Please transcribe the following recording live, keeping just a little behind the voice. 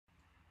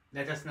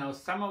let us now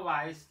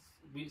summarize.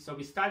 So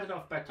we started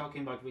off by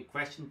talking about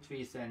regression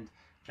trees and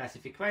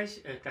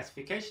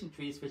classification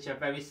trees, which are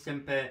very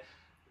simple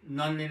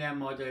nonlinear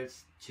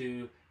models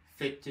to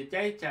fit to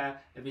data.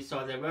 And we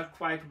saw they work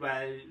quite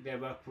well. They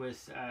work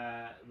with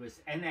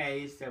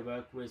NAs, they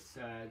work with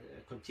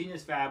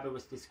continuous variables,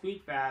 with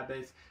discrete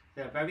variables.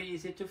 They're very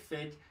easy to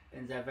fit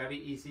and they're very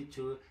easy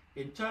to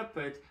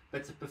interpret,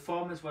 but the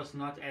performance was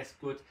not as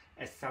good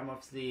as some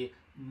of the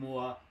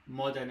more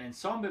modern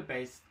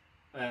ensemble-based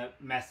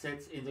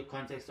methods in the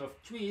context of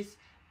trees.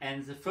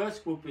 And the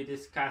first group we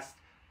discussed,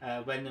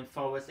 random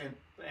forest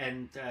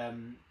and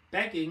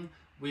bagging,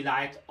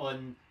 relied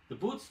on the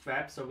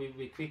bootstrap. So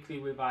we quickly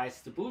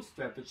revised the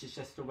bootstrap, which is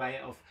just a way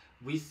of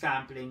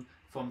resampling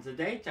from the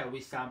data,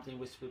 resampling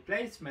with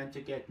replacement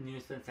to get new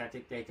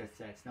synthetic data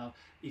sets. Now,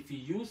 if you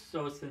use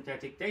those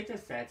synthetic data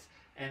sets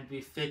and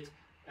we fit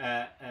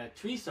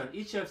trees on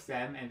each of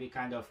them, and we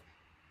kind of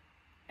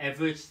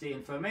average the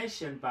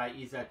information by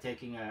either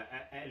taking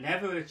an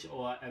average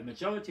or a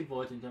majority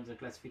vote in terms of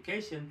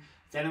classification,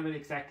 then I will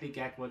exactly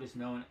get what is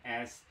known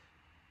as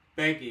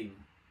bagging.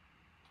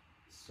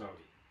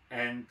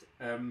 And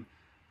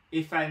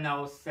if I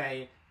now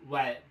say,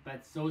 well,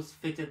 but those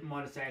fitted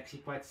models are actually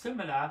quite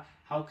similar,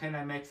 how can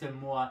I make them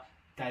more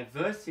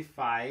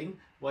diversifying?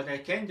 What I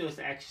can do is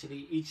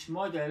actually each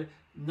model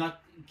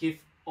not give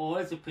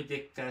all the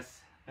predictors,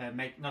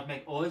 not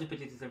make all the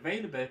predictors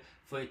available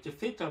for it to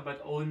fit on,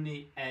 but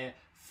only a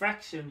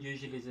fraction,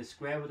 usually the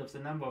square root of the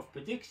number of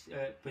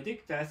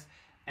predictors.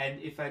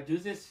 And if I do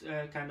this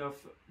kind of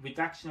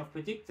reduction of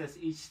predictors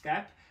each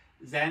step,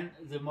 then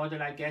the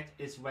model I get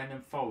is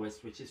random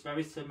forest, which is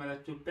very similar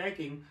to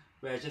bagging,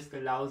 where I just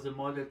allow the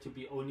model to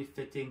be only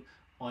fitting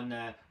on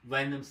a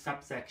random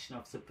subsection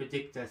of the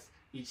predictors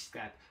each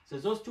step. So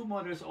those two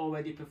models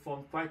already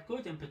perform quite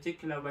good, in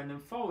particular random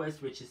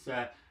forest, which is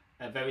a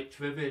very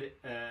trivial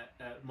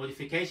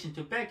modification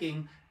to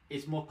bagging,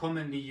 is more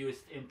commonly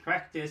used in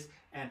practice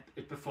and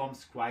it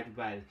performs quite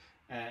well.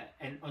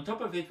 And on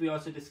top of it, we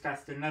also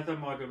discussed another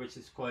model which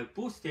is called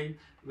boosting,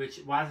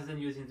 which rather than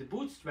using the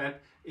bootstrap,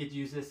 it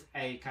uses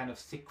a kind of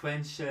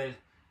sequential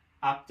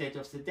update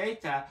of the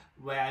data,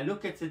 where I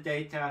look at the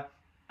data,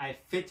 I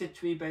fit a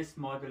tree-based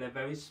model, a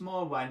very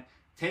small one,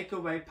 take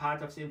away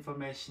part of the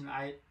information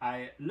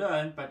I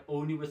learned, but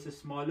only with a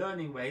small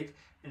learning rate,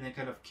 and then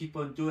kind of keep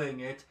on doing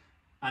it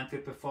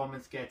until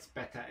performance gets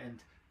better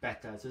and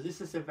better. So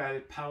this is a very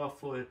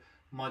powerful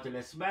model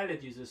as well.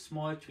 It uses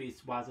small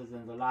trees rather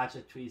than the larger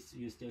trees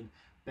used in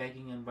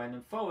bagging and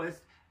random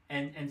forest.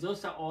 And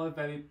those are all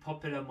very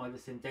popular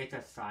models in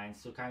data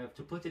science. So kind of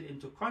to put it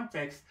into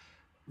context,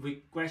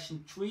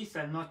 regression trees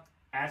are not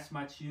as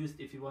much used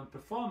if you want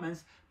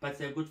performance, but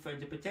they're good for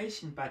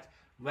interpretation. But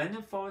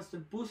random forest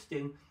and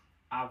boosting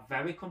are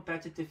very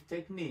competitive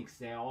techniques.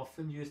 They are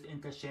often used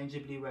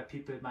interchangeably, where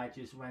people might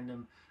use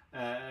random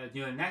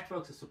neural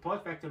networks or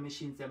support vector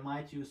machines. They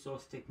might use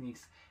those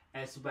techniques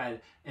as well.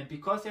 And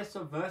because they're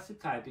so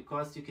versatile,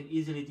 because you can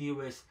easily deal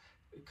with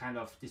kind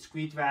of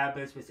discrete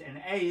variables with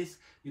NAs,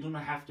 you do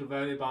not have to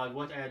worry about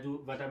what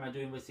am I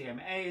doing with the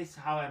MAs,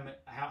 how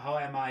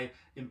am I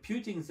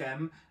imputing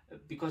them,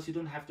 because you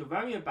don't have to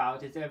worry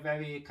about it. They're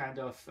very kind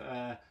of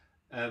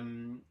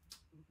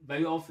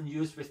very often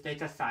used with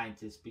data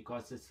scientists,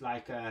 because it's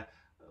like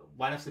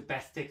one of the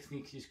best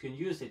techniques you can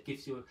use. It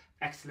gives you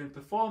excellent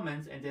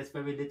performance and there's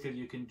very little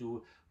you can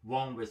do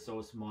wrong with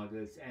those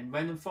models. And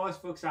random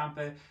forest, for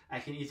example, I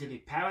can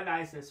easily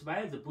parallelize as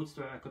well. The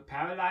bootstrap, I could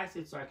parallelize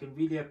it, so I can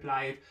really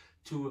apply it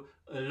to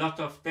a lot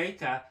of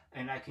data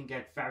and I can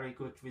get very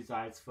good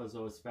results for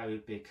those very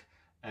big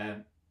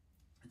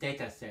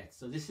data sets.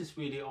 So this is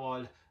really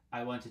all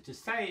I wanted to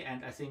say,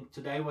 and I think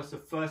today was the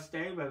first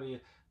day where we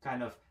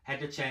kind of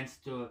had a chance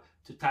to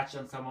touch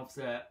on some of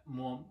the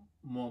more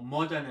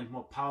modern and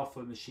more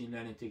powerful machine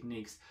learning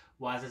techniques,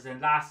 rather than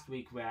last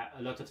week where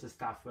a lot of the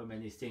stuff were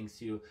many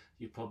things you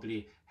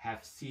probably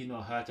have seen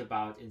or heard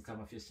about in some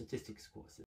of your statistics courses.